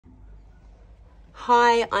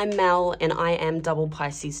Hi, I'm Mel and I am Double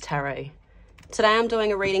Pisces Tarot. Today I'm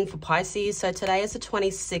doing a reading for Pisces. So today is the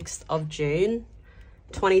 26th of June,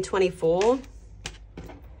 2024.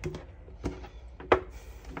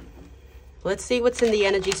 Let's see what's in the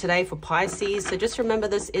energy today for Pisces. So just remember,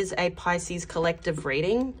 this is a Pisces collective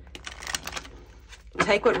reading.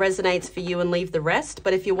 Take what resonates for you and leave the rest.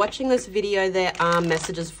 But if you're watching this video, there are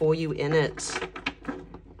messages for you in it.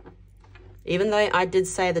 Even though I did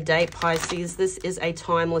say the date, Pisces, this is a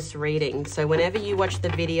timeless reading. So whenever you watch the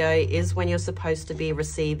video is when you're supposed to be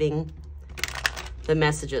receiving the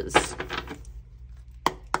messages.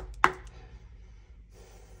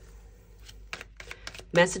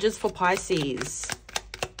 Messages for Pisces.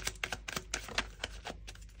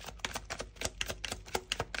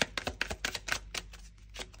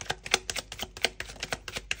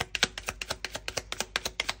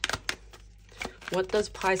 What does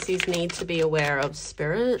Pisces need to be aware of,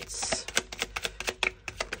 spirits?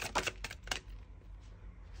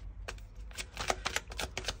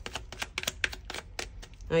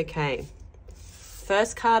 Okay.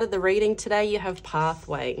 First card of the reading today, you have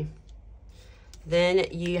pathway. Then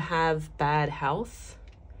you have bad health.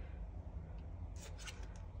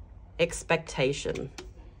 Expectation.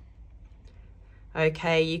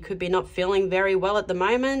 Okay, you could be not feeling very well at the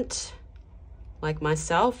moment, like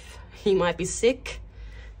myself. You might be sick,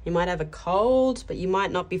 you might have a cold, but you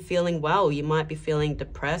might not be feeling well. You might be feeling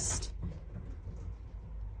depressed.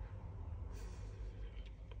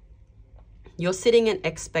 You're sitting in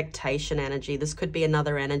expectation energy. This could be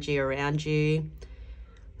another energy around you.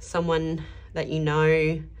 Someone that you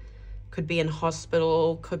know could be in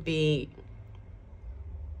hospital, could be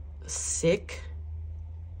sick.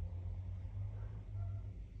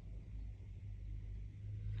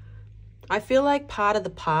 I feel like part of the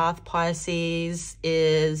path, Pisces,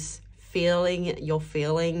 is feeling your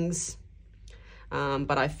feelings.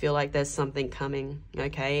 But I feel like there's something coming,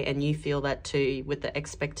 okay? And you feel that too with the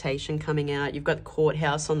expectation coming out. You've got the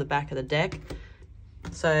courthouse on the back of the deck.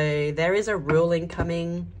 So there is a ruling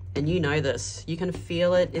coming, and you know this. You can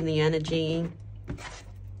feel it in the energy.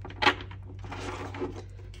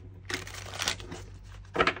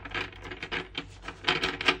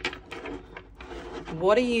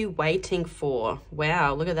 What are you waiting for?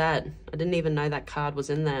 Wow, look at that. I didn't even know that card was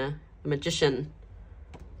in there. The Magician.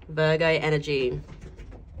 Virgo energy.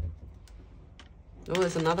 Oh,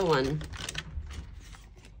 there's another one.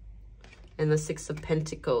 And the Six of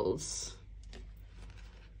Pentacles.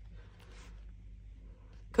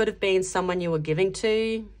 Could have been someone you were giving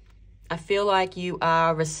to. I feel like you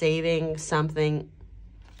are receiving something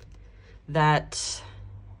that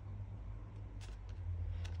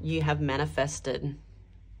you have manifested.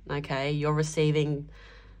 Okay, you're receiving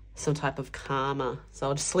some type of karma. So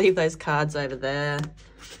I'll just leave those cards over there.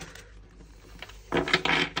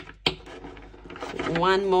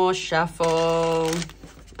 One more shuffle.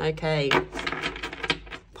 Okay,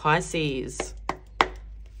 Pisces.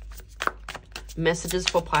 Messages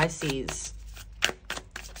for Pisces.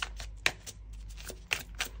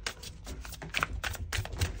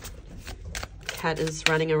 Cat is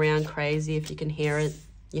running around crazy, if you can hear it.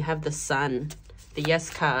 You have the Sun, the Yes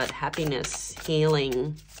card, happiness,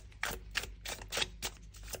 healing.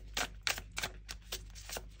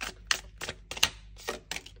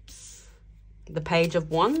 The Page of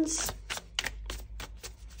Wands.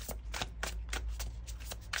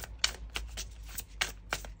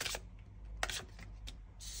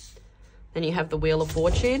 Then you have the Wheel of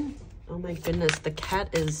Fortune. Oh my goodness, the cat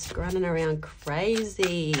is running around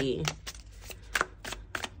crazy.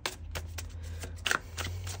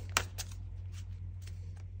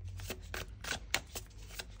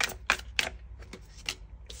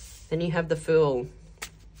 Then you have the Fool.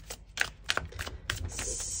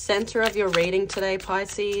 Center of your reading today,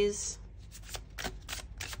 Pisces.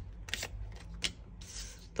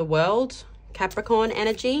 The World, Capricorn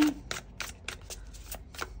energy.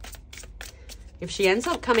 If she ends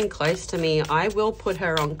up coming close to me, I will put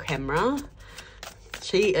her on camera.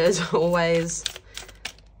 She is always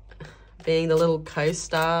being the little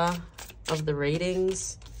co-star of the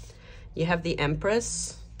readings. You have the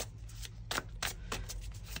Empress.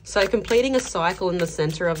 So completing a cycle in the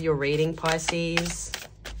center of your reading, Pisces.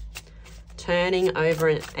 Turning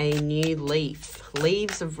over a new leaf.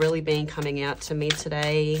 Leaves have really been coming out to me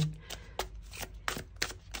today.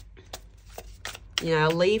 You know, a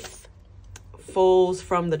leaf falls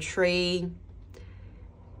from the tree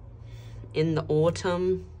in the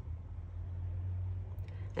autumn,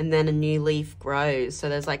 and then a new leaf grows. So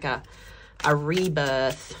there's like a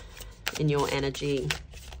rebirth in your energy.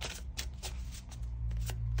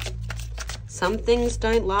 Some things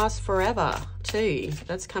don't last forever too.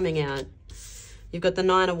 That's coming out. You've got the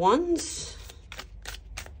Nine of Wands.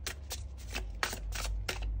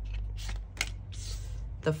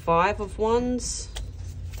 The Five of Wands.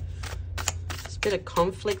 There's a bit of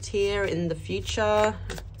conflict here in the future.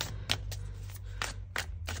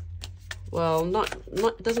 Well,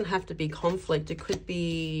 it doesn't have to be conflict. It could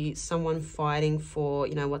be someone fighting for,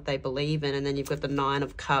 you know, what they believe in. And then you've got the Nine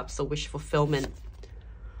of Cups, or wish fulfillment.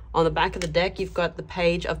 On the back of the deck, you've got the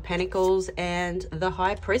Page of Pentacles and the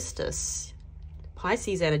High Priestess.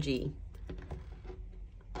 Pisces energy.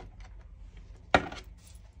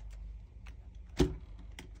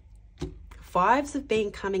 Fives have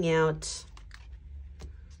been coming out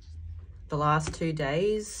the last 2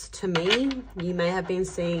 days. To me, you may have been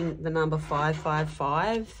seeing the number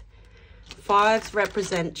 555. Fives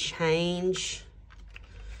represent change.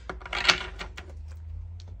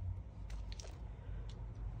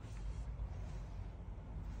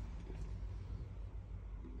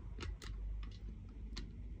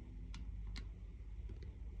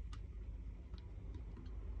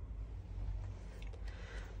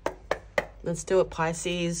 Let's do it,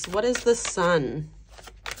 Pisces. What is the Sun?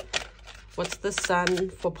 What's the Sun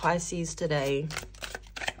for Pisces today?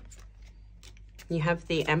 You have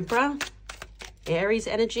the Emperor, Aries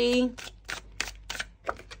energy,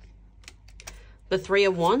 the Three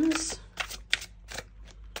of Wands,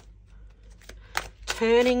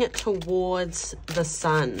 turning towards the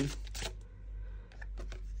Sun,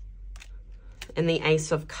 and the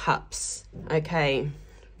Ace of Cups. Okay,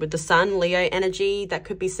 with the Sun, Leo energy, that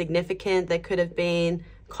could be significant. There could have been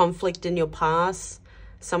conflict in your past.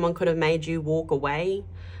 Someone could have made you walk away.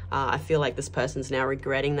 I feel like this person's now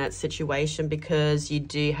regretting that situation, because you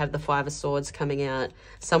do have the Five of Swords coming out.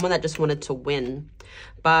 Someone that just wanted to win.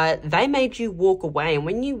 But they made you walk away. And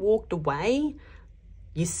when you walked away,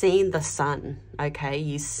 you seen the Sun, okay?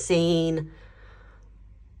 You seen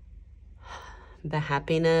the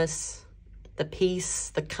happiness, the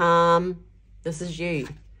peace, the calm. This is you.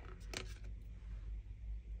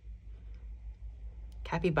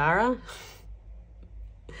 Capybara.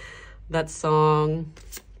 That song,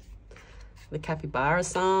 the Capybara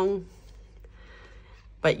song.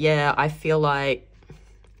 But yeah, I feel like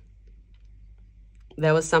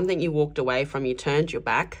there was something you walked away from. You turned your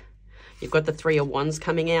back. You've got the Three of Wands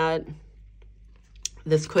coming out.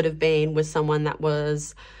 This could have been with someone that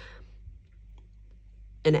was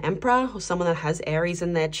an Emperor, or someone that has Aries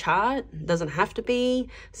in their chart. It doesn't have to be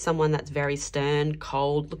someone that's very stern,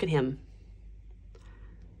 cold. Look at him.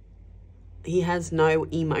 He has no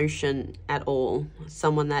emotion at all.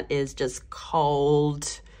 Someone that is just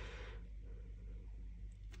cold.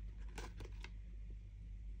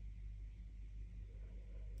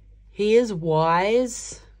 He is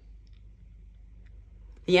wise.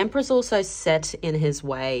 The Emperor's also set in his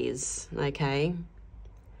ways, okay?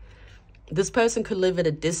 This person could live at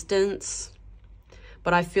a distance,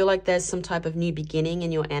 but I feel like there's some type of new beginning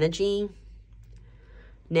in your energy.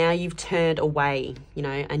 Now you've turned away, you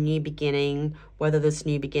know, a new beginning, whether this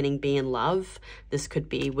new beginning be in love. This could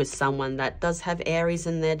be with someone that does have Aries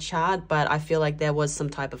in their chart, but I feel like there was some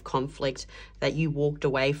type of conflict that you walked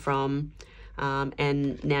away from.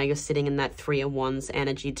 And now you're sitting in that Three of Wands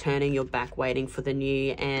energy, turning your back, waiting for the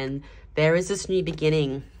new. And there is this new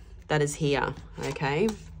beginning that is here, okay?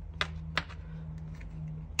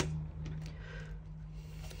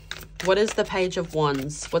 What is the Page of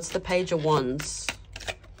Wands? What's the Page of Wands?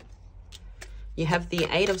 You have the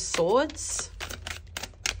Eight of Swords.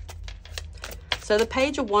 So the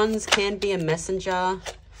Page of Wands can be a messenger.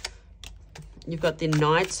 You've got the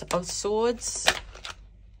Knight of Swords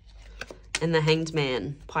and the Hanged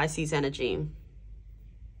Man, Pisces energy.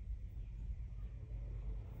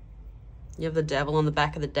 You have the Devil on the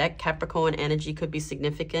back of the deck. Capricorn energy could be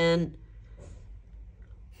significant.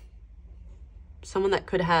 Someone that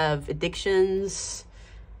could have addictions.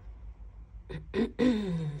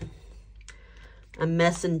 A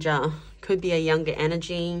messenger, could be a younger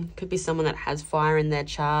energy, could be someone that has fire in their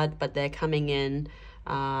chart, but they're coming in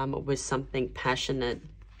with something passionate.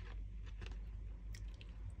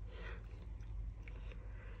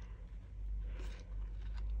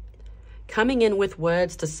 Coming in with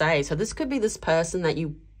words to say. So this could be this person that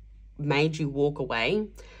you made you walk away.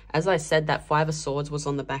 As I said, that Five of Swords was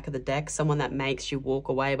on the back of the deck. Someone that makes you walk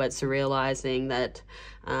away, but it's realizing that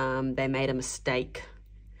they made a mistake.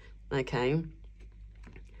 Okay.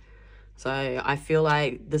 So I feel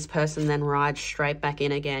like this person then rides straight back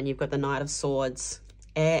in again. You've got the Knight of Swords.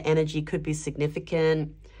 Air energy could be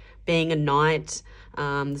significant. Being a knight,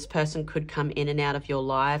 this person could come in and out of your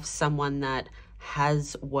life. Someone that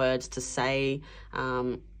has words to say.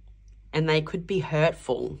 and they could be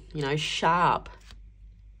hurtful, you know, sharp.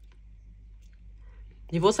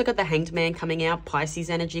 You've also got the Hanged Man coming out. Pisces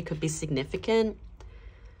energy could be significant.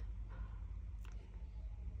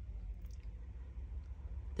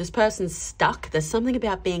 This person's stuck. There's something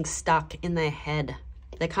about being stuck in their head.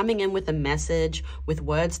 They're coming in with a message, with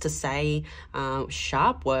words to say,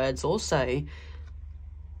 sharp words also.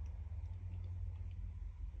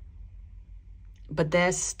 But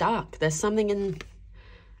they're stuck. There's something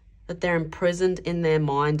that they're imprisoned in their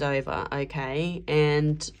mind over, okay?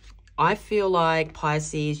 And I feel like,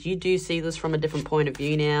 Pisces, you do see this from a different point of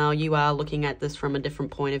view now. You are looking at this from a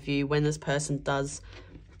different point of view when this person does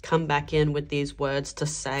come back in with these words to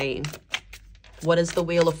say. What is the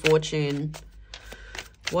Wheel of Fortune?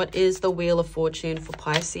 What is the Wheel of Fortune for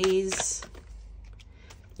Pisces?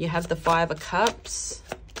 You have the Five of Cups.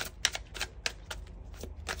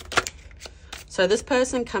 So this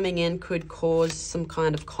person coming in could cause some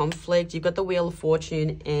kind of conflict. You've got the Wheel of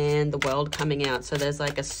Fortune and the World coming out. So there's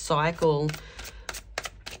like a cycle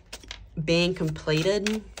being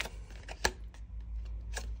completed.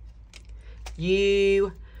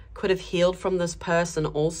 You could have healed from this person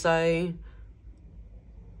also.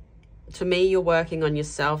 To me, you're working on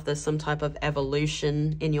yourself. There's some type of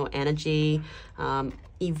evolution in your energy,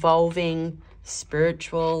 evolving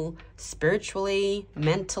spiritually,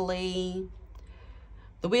 mentally.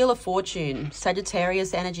 The Wheel of Fortune,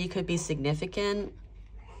 Sagittarius energy could be significant.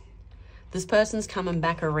 This person's coming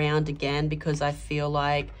back around again because I feel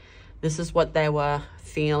like this is what they were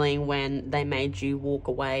feeling when they made you walk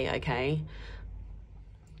away, okay?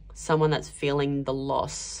 Someone that's feeling the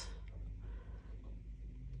loss.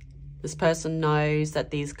 This person knows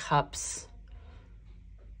that these cups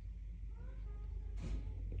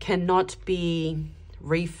cannot be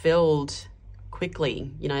refilled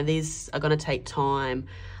quickly. You know, these are going to take time,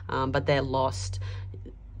 but they're lost.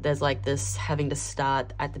 There's like this having to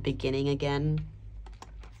start at the beginning again.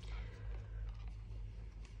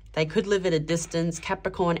 They could live at a distance.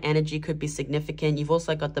 Capricorn energy could be significant. You've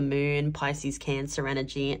also got the Moon, Pisces, Cancer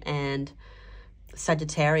energy, and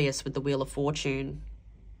Sagittarius with the Wheel of Fortune.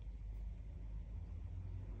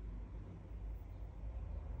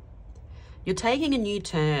 You're taking a new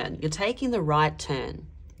turn. You're taking the right turn.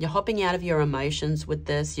 You're hopping out of your emotions with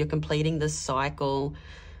this. You're completing this cycle.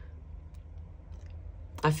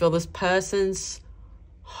 I feel this person's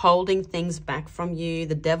holding things back from you.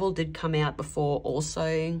 The Devil did come out before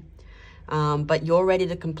also. But you're ready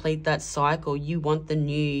to complete that cycle. You want the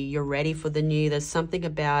new. You're ready for the new. There's something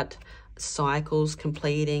about cycles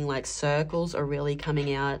completing, like circles are really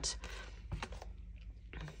coming out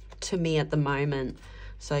to me at the moment.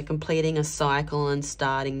 So completing a cycle and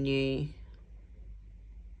starting new.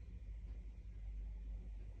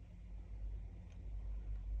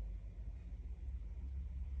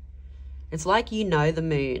 It's like you know the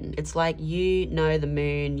moon. It's like you know the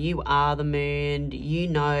moon. You are the moon. You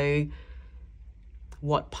know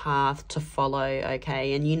what path to follow,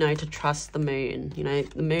 okay? And you know to trust the moon. You know,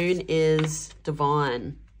 the moon is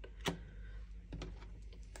divine.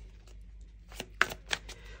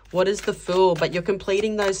 What is the Fool? But you're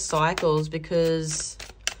completing those cycles because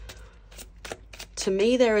to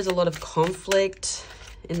me there is a lot of conflict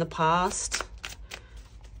in the past.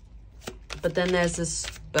 But then there's this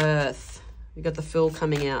birth. You've got the Fool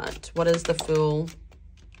coming out. What is the Fool?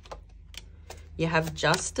 You have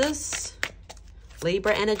Justice,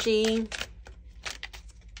 Libra energy.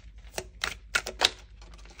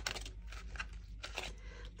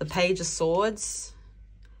 The Page of Swords.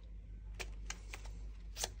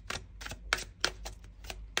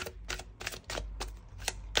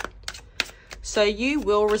 So you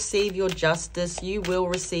will receive your justice, you will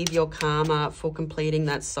receive your karma for completing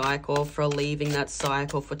that cycle, for leaving that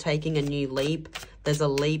cycle, for taking a new leap. There's a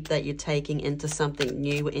leap that you're taking into something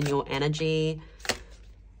new in your energy,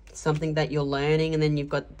 something that you're learning. And then you've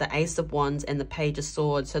got the Ace of Wands and the Page of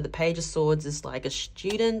Swords. So the Page of Swords is like a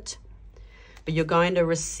student, but you're going to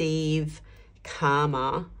receive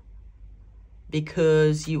karma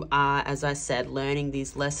because you are, as I said, learning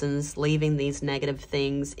these lessons, leaving these negative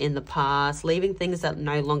things in the past, leaving things that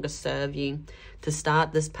no longer serve you to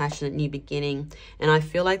start this passionate new beginning. And I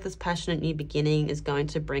feel like this passionate new beginning is going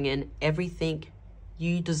to bring in everything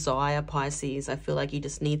you desire, Pisces. I feel like you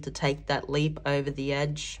just need to take that leap over the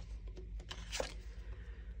edge.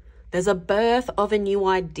 There's a birth of a new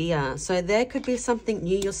idea. So there could be something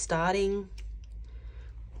new you're starting.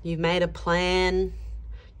 You've made a plan.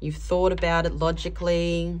 You've thought about it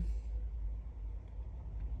logically.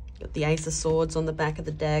 Got the Ace of Swords on the back of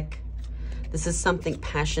the deck. This is something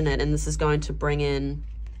passionate, and this is going to bring in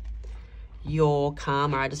your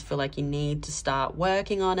karma. I just feel like you need to start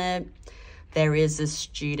working on it. There is this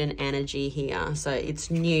student energy here, so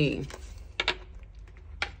it's new.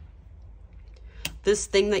 This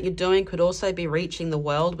thing that you're doing could also be reaching the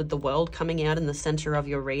world, with the world coming out in the center of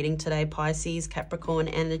your reading today, Pisces, Capricorn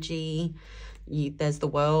energy. There's the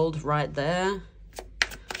world right there.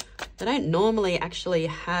 They don't normally actually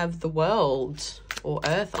have the world or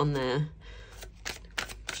Earth on there,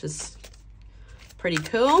 which is pretty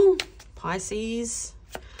cool. Pisces.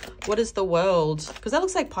 What is the world? Because that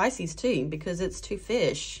looks like Pisces too, because it's two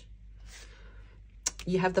fish.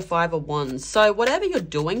 You have the Five of Wands. So whatever you're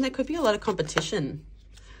doing, there could be a lot of competition.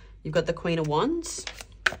 You've got the Queen of Wands.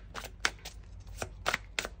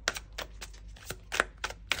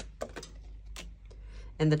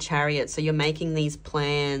 And the Chariot. So you're making these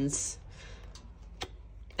plans.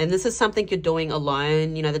 And this is something you're doing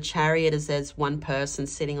alone. You know, the Chariot is there's one person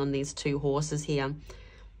sitting on these two horses here.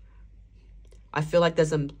 I feel like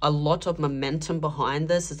there's a lot of momentum behind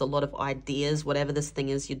this. There's a lot of ideas, whatever this thing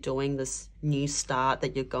is you're doing, this new start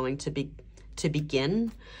that you're going to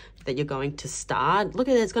begin, that you're going to start. Look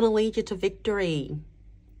at it, it's going to lead you to victory.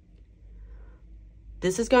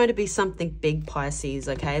 This is going to be something big, Pisces,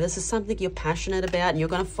 okay? This is something you're passionate about and you're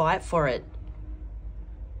going to fight for it.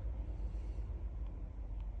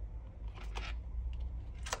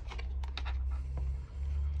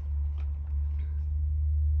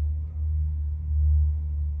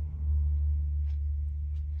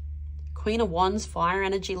 Queen of Wands, fire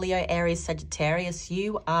energy, Leo, Aries, Sagittarius.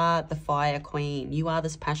 You are the fire queen. You are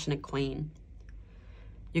this passionate queen.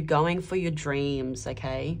 You're going for your dreams,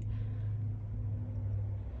 okay?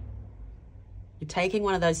 You're taking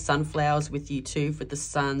one of those sunflowers with you too for the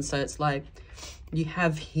sun. So it's like you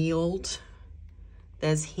have healed.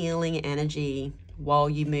 There's healing energy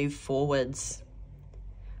while you move forwards.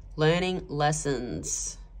 Learning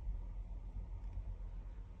lessons.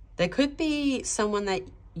 There could be someone that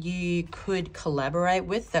you could collaborate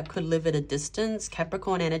with that could live at a distance.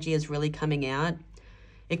 Capricorn energy is really coming out.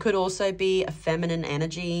 It could also be a feminine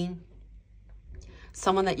energy.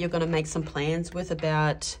 Someone that you're going to make some plans with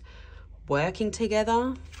about working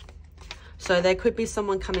together. So there could be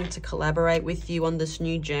someone coming to collaborate with you on this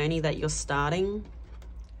new journey that you're starting.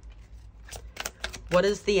 What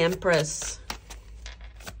is the Empress?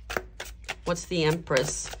 What's the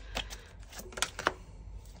Empress?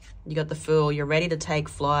 You got the Fool. You're ready to take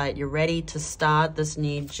flight. You're ready to start this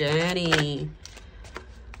new journey.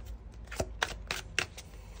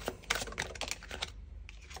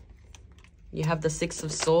 You have the Six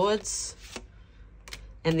of Swords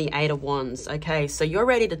and the Eight of Wands. Okay, so you're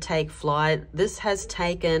ready to take flight. This has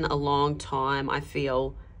taken a long time, I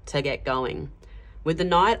feel, to get going. With the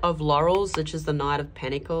Knight of Laurels, which is the Knight of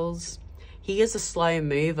Pentacles, he is a slow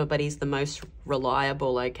mover, but he's the most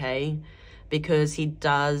reliable, okay? Because he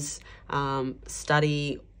does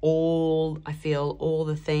study all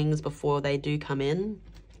the things before they do come in.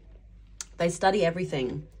 They study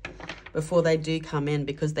everything before they do come in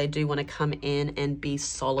because they do want to come in and be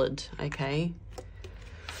solid, okay?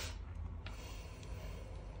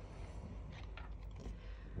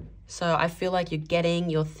 So I feel like you're getting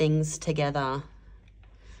your things together.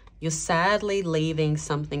 You're sadly leaving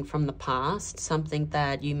something from the past, something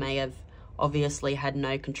that you may have obviously had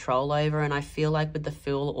no control over. And I feel like with the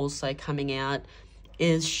Fool also coming out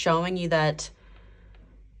is showing you that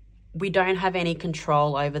we don't have any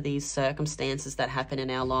control over these circumstances that happen in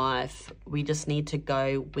our life. We just need to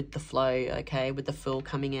go with the flow, okay? With the Fool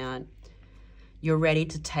coming out. You're ready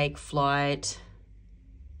to take flight.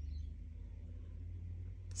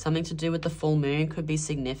 Something to do with the full moon could be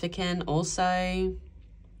significant also.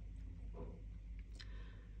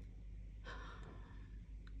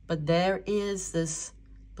 But there is this,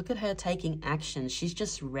 look at her taking action. She's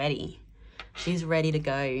just ready. She's ready to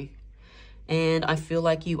go. And I feel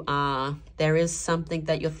like you are. There is something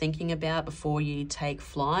that you're thinking about before you take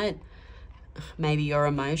flight. Maybe your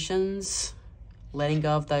emotions, letting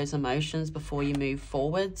go of those emotions before you move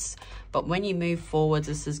forwards. But when you move forwards,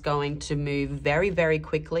 this is going to move very, very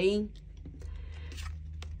quickly.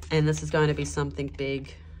 And this is going to be something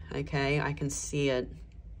big, okay? I can see it.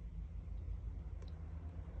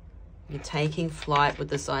 You're taking flight with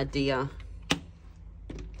this idea.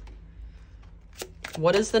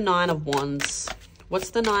 What is the Nine of Wands? What's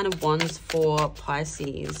the Nine of Wands for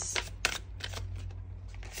Pisces?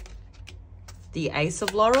 The Ace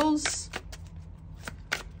of Laurels.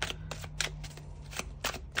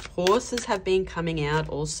 Horses have been coming out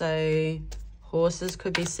also. Horses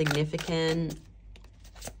could be significant.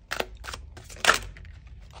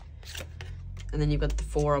 And then you've got the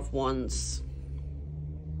Four of Wands.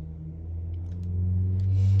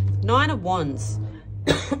 Nine of Wands.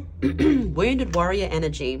 Wounded warrior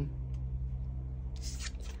energy.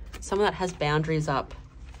 Someone that has boundaries up.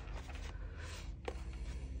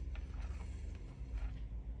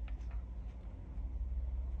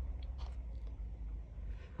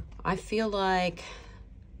 I feel like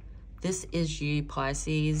this is you,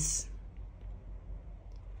 Pisces.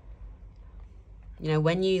 You know,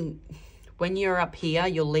 when you're up here,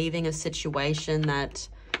 you're leaving a situation that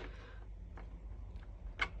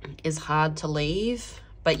is hard to leave,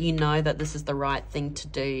 but you know that this is the right thing to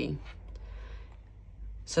do.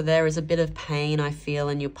 So there is a bit of pain, I feel,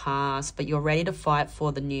 in your past, but you're ready to fight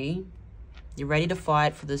for the new. You're ready to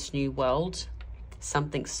fight for this new world,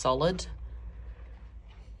 something solid.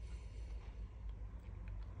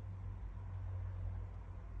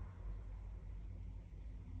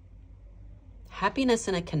 Happiness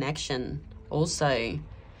in a connection also.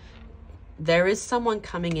 There is someone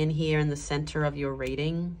coming in here in the center of your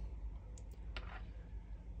reading.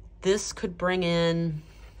 This could bring in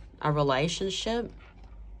a relationship,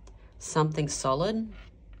 something solid.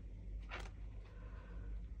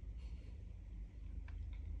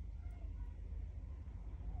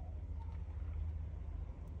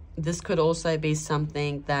 This could also be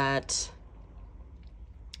something that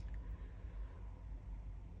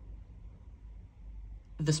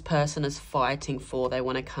this person is fighting for. They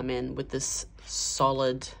want to come in with this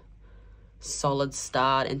solid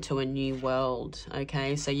start into a new world.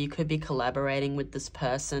 Okay, so you could be collaborating with this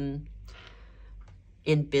person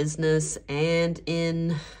in business and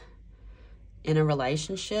in a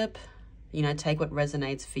relationship. You know, take what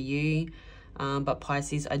resonates for you. But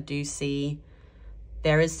Pisces, I do see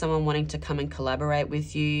there is someone wanting to come and collaborate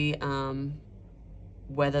with you,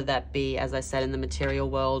 whether that be, as I said, in the material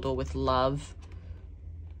world or with love.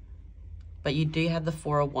 But you do have the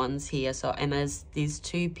Four of Wands here. So, and there's these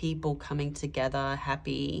two people coming together,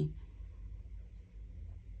 happy.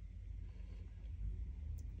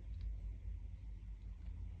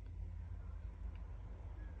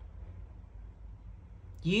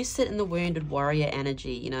 You sit in the wounded warrior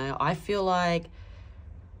energy, you know. I feel like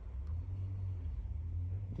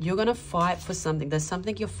you're going to fight for something. There's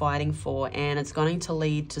something you're fighting for, and it's going to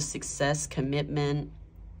lead to success, commitment,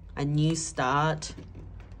 a new start.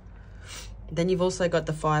 Then you've also got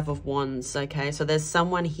the Five of Wands, okay? So there's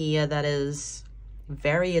someone here that is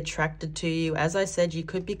very attracted to you. As I said, you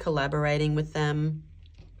could be collaborating with them,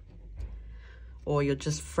 or you're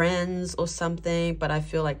just friends or something, but I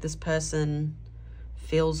feel like this person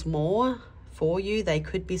feels more for you. They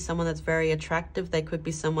could be someone that's very attractive. They could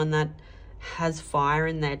be someone that has fire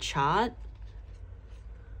in their chart.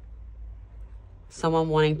 Someone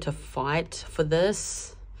wanting to fight for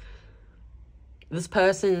this. This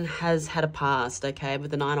person has had a past, okay,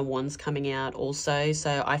 with the Nine of Wands coming out also.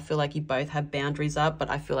 So I feel like you both have boundaries up, but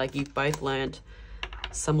I feel like you've both learned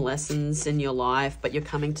some lessons in your life, but you're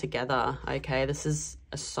coming together, okay? This is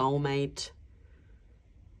a soulmate.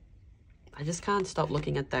 I just can't stop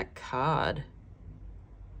looking at that card.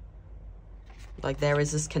 Like, there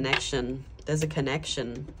is this connection. There's a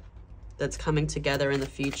connection that's coming together in the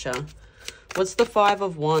future. What's the Five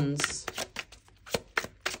of Wands?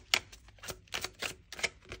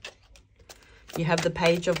 You have the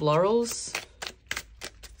Page of Laurels.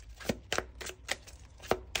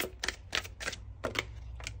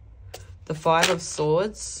 The Five of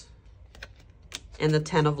Swords. And the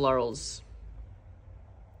Ten of Laurels.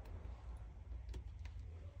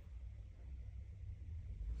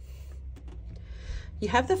 You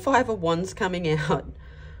have the Five of Wands coming out.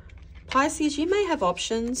 Pisces, you may have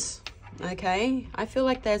options, okay? I feel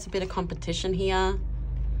like there's a bit of competition here.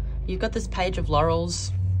 You've got this Page of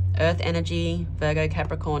Laurels. Earth energy, Virgo,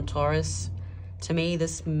 Capricorn, Taurus. To me,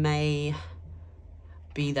 this may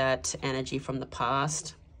be that energy from the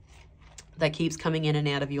past that keeps coming in and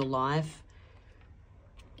out of your life,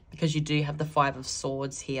 because you do have the Five of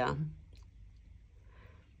Swords here.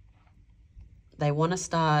 They want to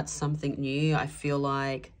start something new. I feel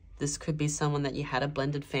like this could be someone that you had a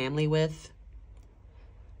blended family with.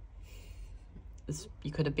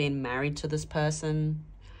 You could have been married to this person.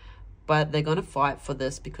 But they're going to fight for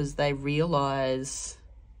this because they realize,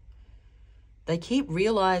 they keep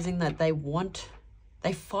realizing that they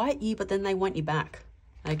fight you, but then they want you back,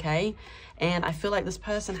 okay? And I feel like this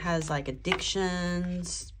person has like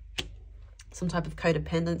addictions, some type of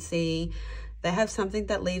codependency. They have something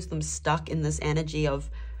that leaves them stuck in this energy of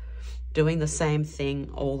doing the same thing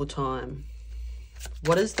all the time.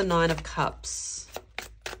 What is the Nine of Cups?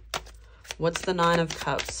 What's the Nine of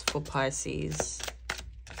Cups for Pisces?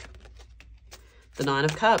 The Nine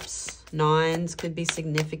of Cups. Nines could be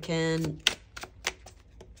significant.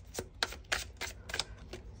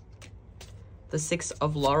 the Six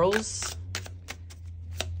of Laurels,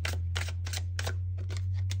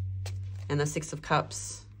 and the Six of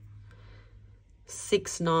Cups.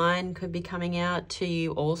 6-9 could be coming out to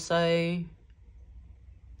you also.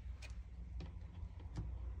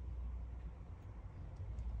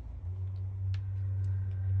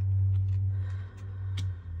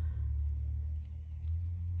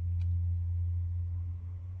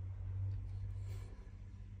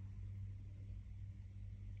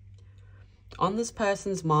 On this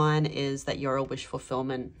person's mind is that you're a wish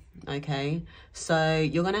fulfillment, okay? So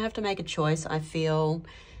you're going to have to make a choice, I feel,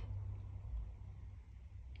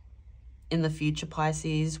 in the future,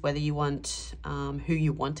 Pisces, whether you want who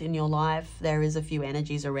you want in your life. There is a few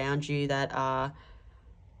energies around you that are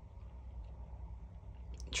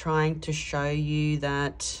trying to show you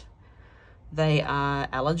that they are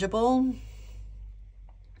eligible.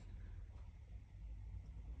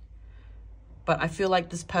 But I feel like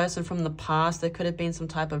this person from the past, there could have been some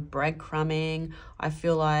type of breadcrumbing. I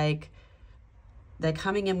feel like they're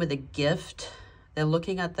coming in with a gift. They're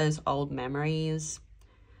looking at those old memories.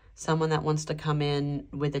 Someone that wants to come in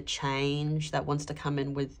with a change, that wants to come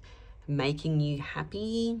in with making you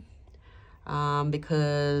happy.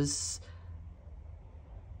 Because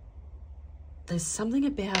there's something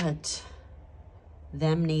about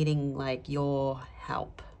them needing like your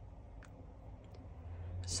help.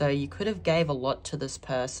 So you could have gave a lot to this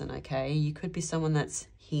person, okay? You could be someone that's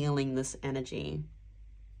healing this energy.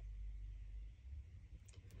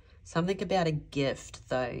 Something about a gift,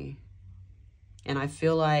 though. And I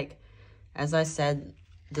feel like, as I said,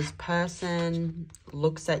 this person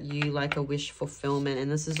looks at you like a wish fulfillment, and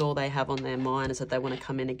this is all they have on their mind, is that they want to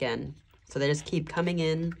come in again. So they just keep coming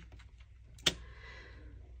in.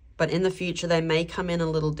 But in the future, they may come in a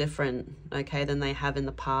little different, okay, than they have in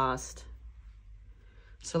the past.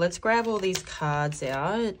 So let's grab all these cards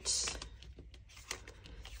out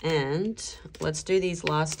and let's do these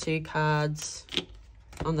last two cards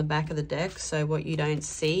on the back of the deck. So what you don't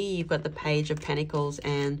see, you've got the Page of Pentacles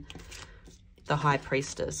and the High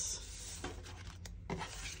Priestess.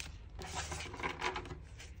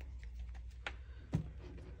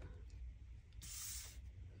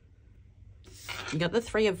 You got the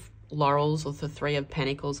Three of Laurels or the Three of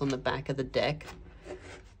Pentacles on the back of the deck.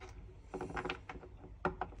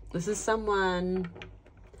 This is someone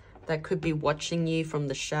that could be watching you from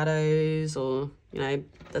the shadows, or, you know,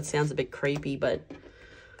 that sounds a bit creepy, but,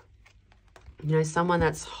 you know, someone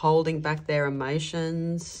that's holding back their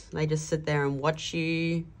emotions. They just sit there and watch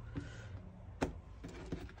you.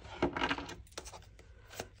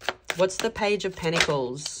 What's the Page of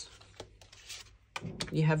Pentacles?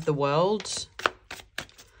 You have the World.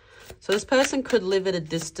 So this person could live at a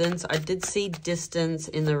distance. I did see distance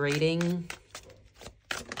in the reading.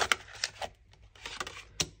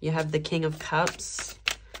 You have the King of Cups.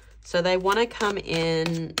 So they want to come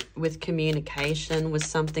in with communication, with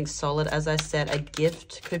something solid. As I said, a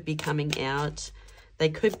gift could be coming out. They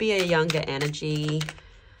could be a younger energy.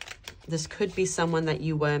 This could be someone that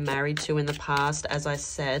you were married to in the past, as I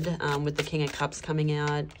said, with the King of Cups coming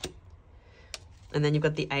out. And then you've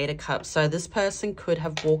got the Eight of Cups. So this person could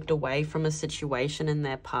have walked away from a situation in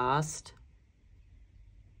their past.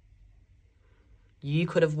 You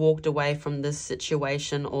could have walked away from this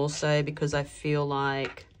situation also, because I feel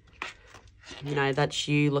like, you know, that's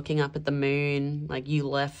you looking up at the moon. Like you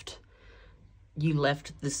left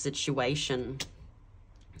this situation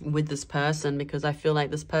with this person, because I feel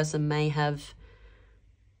like this person may have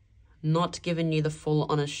not given you the full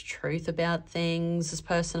honest truth about things. This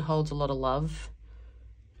person holds a lot of love.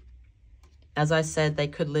 As I said, they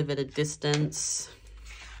could live at a distance.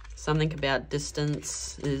 Something about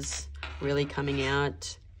distance is really coming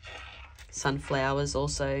out. Sunflowers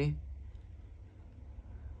also.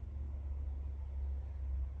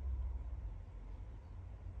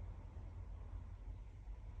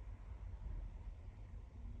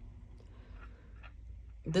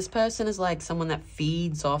 This person is like someone that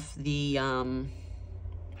feeds off the of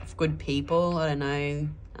good people. I don't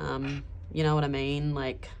know. You know what I mean?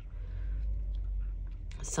 Like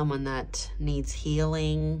someone that needs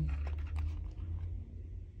healing.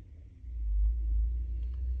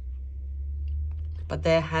 But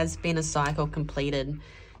there has been a cycle completed,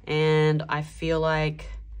 and I feel like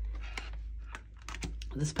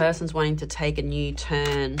this person's wanting to take a new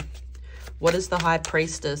turn. What is the High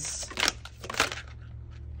Priestess?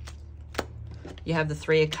 You have the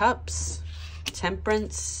Three of Cups,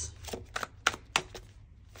 Temperance,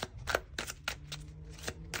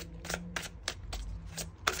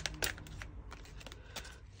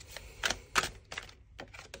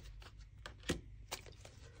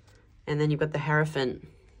 and then you've got the Hierophant.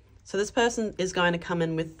 So this person is going to come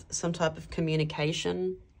in with some type of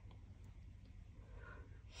communication.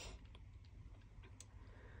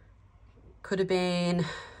 Could have been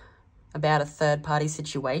about a third-party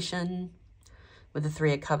situation with the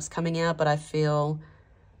Three of Cups coming out, but I feel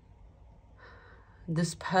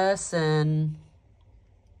this person,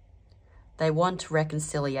 they want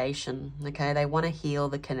reconciliation, okay? They want to heal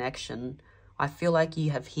the connection. I feel like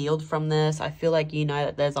you have healed from this. I feel like you know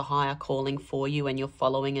that there's a higher calling for you and you're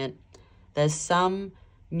following it. There's some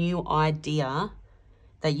new idea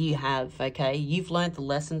that you have, okay? You've learned the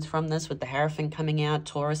lessons from this with the Hierophant coming out,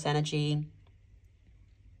 Taurus energy.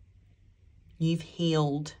 You've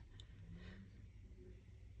healed.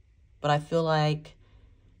 But I feel like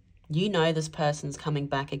you know this person's coming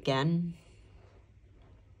back again.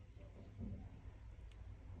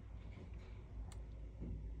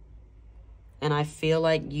 And I feel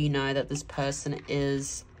like you know that this person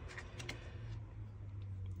is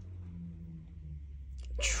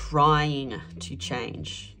trying to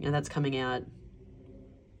change. You know, that's coming out.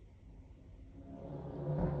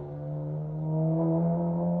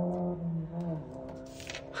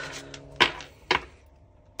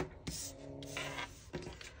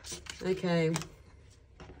 Okay.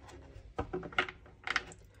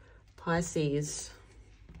 Pisces.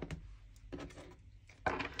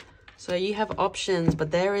 So you have options, but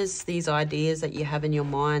there is these ideas that you have in your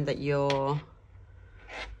mind that you're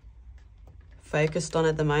focused on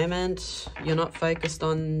at the moment. You're not focused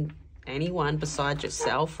on anyone besides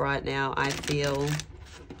yourself right now. I feel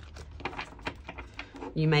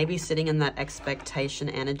you may be sitting in that expectation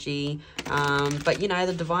energy. But, you know,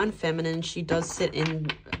 the Divine Feminine, she does sit in,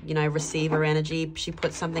 you know, receiver energy. She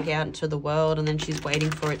puts something out into the world and then she's waiting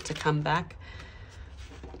for it to come back.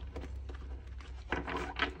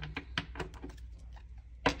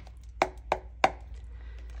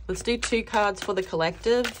 Let's do 2 cards for the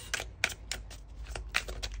collective.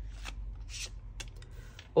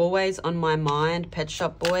 Always on my mind, Pet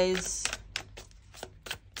Shop Boys.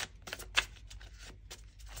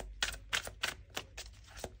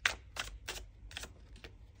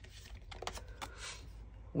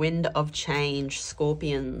 Wind of Change,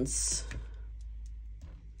 Scorpions.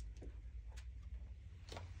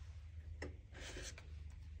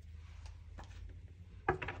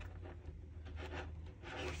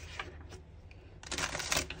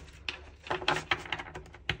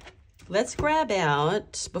 Let's grab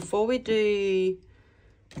out, before we do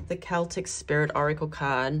the Celtic Spirit Oracle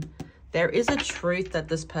card, there is a truth that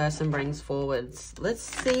this person brings forwards. Let's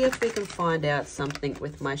see if we can find out something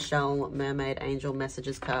with my Shell Mermaid Angel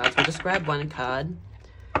Messages cards. We'll just grab 1 card.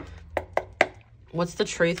 What's the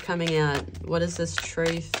truth coming out? What is this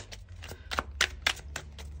truth?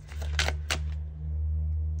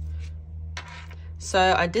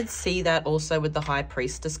 So I did see that also with the High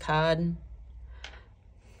Priestess card,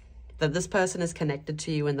 that this person is connected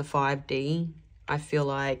to you in the 5D. I feel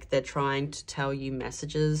like they're trying to tell you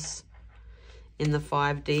messages in the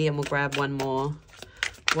 5D, and we'll grab 1 more.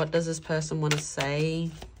 What does this person want to say?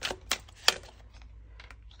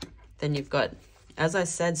 Then you've got, as I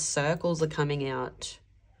said, circles are coming out.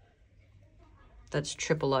 That's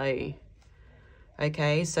O.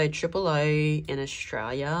 Okay, so O in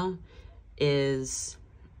Australia is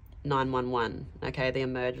 911. Okay, the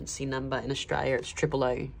emergency number in Australia, it's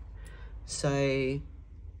O. So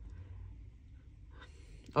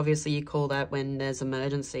obviously you call that when there's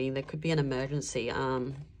emergency. There could be an emergency.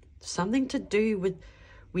 Something to do with,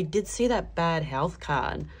 we did see that bad health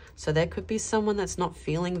card. So there could be someone that's not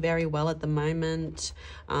feeling very well at the moment.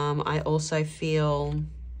 I also feel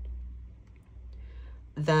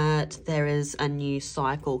that there is a new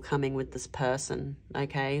cycle coming with this person,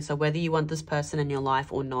 okay? So whether you want this person in your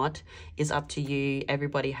life or not is up to you.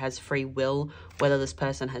 Everybody has free will, whether this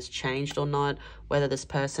person has changed or not, whether this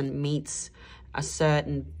person meets a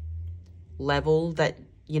certain level that,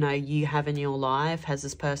 you know, you have in your life. Has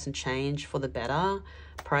this person changed for the better?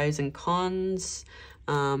 Pros and cons.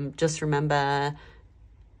 Just remember,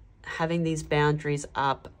 having these boundaries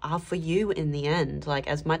up are for you in the end. Like,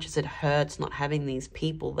 as much as it hurts not having these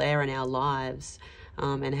people there in our lives,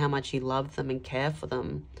 and how much you love them and care for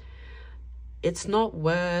them, it's not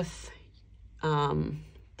worth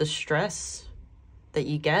the stress that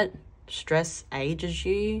you get. Stress ages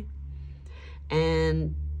you,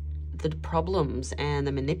 and the problems and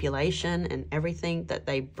the manipulation and everything that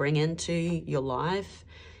they bring into your life.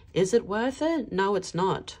 Is it worth it? No, it's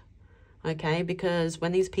not. Okay, because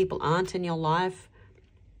when these people aren't in your life,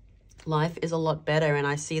 life is a lot better. And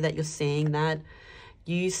I see that you're seeing that.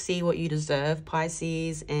 You see what you deserve,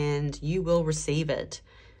 Pisces, and you will receive it.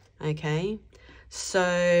 Okay,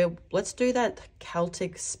 So let's do that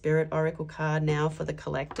Celtic Spirit Oracle card now for the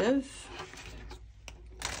collective.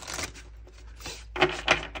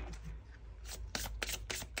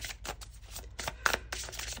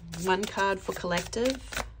 One card for collective.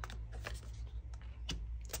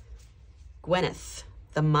 Gwyneth,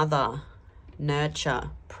 the mother, nurture,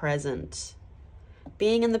 present.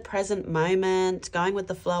 Being in the present moment, going with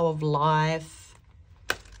the flow of life.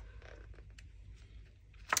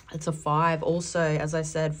 It's a 5. Also, as I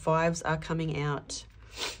said, 5s are coming out.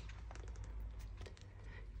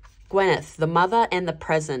 Gwyneth, the mother and the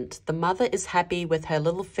present. The mother is happy with her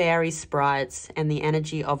little fairy sprites, and the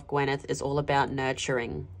energy of Gwyneth is all about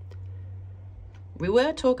nurturing. We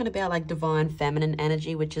were talking about like divine feminine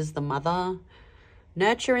energy, which is the mother.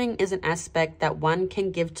 Nurturing is an aspect that one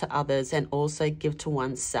can give to others and also give to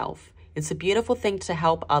oneself. It's a beautiful thing to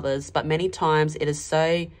help others, but many times it is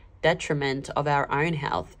so detriment of our own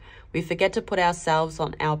health. We forget to put ourselves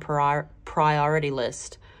on our priority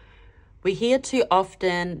list. We hear too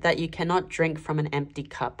often that you cannot drink from an empty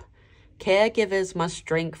cup. Caregivers must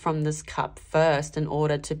drink from this cup first in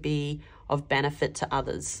order to be of benefit to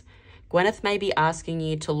others. Gwyneth may be asking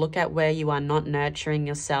you to look at where you are not nurturing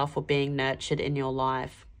yourself or being nurtured in your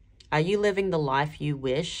life. Are you living the life you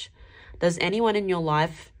wish? Does anyone in your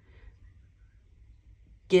life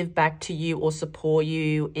give back to you or support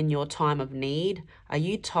you in your time of need? Are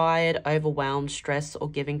you tired, overwhelmed, stressed, or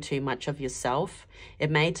giving too much of yourself?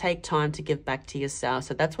 It may take time to give back to yourself.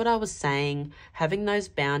 So that's what I was saying. Having those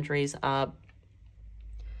boundaries are,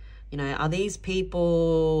 you know, are these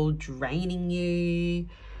people draining you?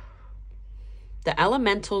 The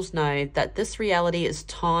elementals know that this reality is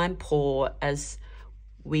time poor as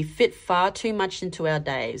we fit far too much into our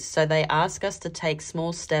days. So they ask us to take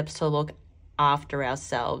small steps to look after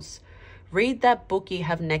ourselves. Read that book you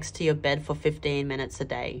have next to your bed for 15 minutes a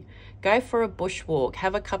day. Go for a bushwalk.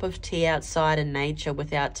 Have a cup of tea outside in nature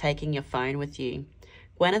without taking your phone with you.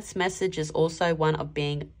 Gwyneth's message is also one of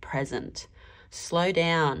being present. Slow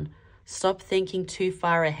down. Stop thinking too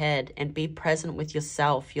far ahead and be present with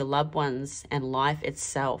yourself, your loved ones, and life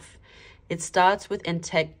itself. It starts with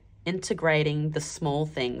integrating the small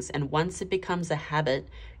things, and once it becomes a habit,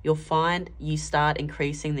 you'll find you start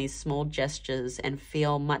increasing these small gestures and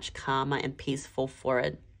feel much calmer and peaceful for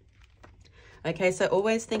it. Okay, so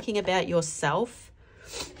always thinking about yourself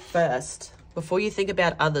first before you think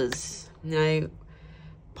about others. You know,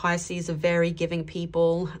 Pisces are very giving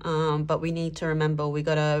people, but we need to remember we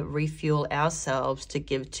got to refuel ourselves to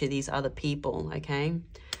give to these other people, okay?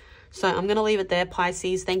 So I'm going to leave it there,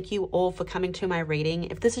 Pisces. Thank you all for coming to my reading.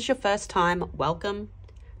 If this is your first time, welcome.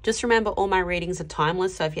 Just remember all my readings are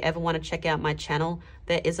timeless, so if you ever want to check out my channel,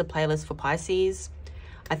 there is a playlist for Pisces.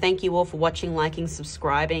 I thank you all for watching, liking,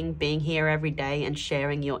 subscribing, being here every day, and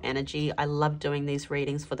sharing your energy. I love doing these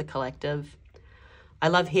readings for the collective. I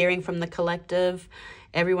love hearing from the collective.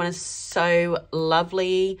 Everyone is so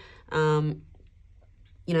lovely, you know,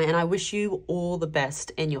 and I wish you all the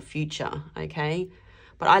best in your future, okay?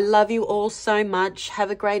 But I love you all so much.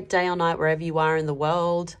 Have a great day or night wherever you are in the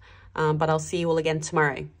world, but I'll see you all again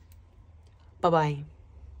tomorrow. Bye-bye.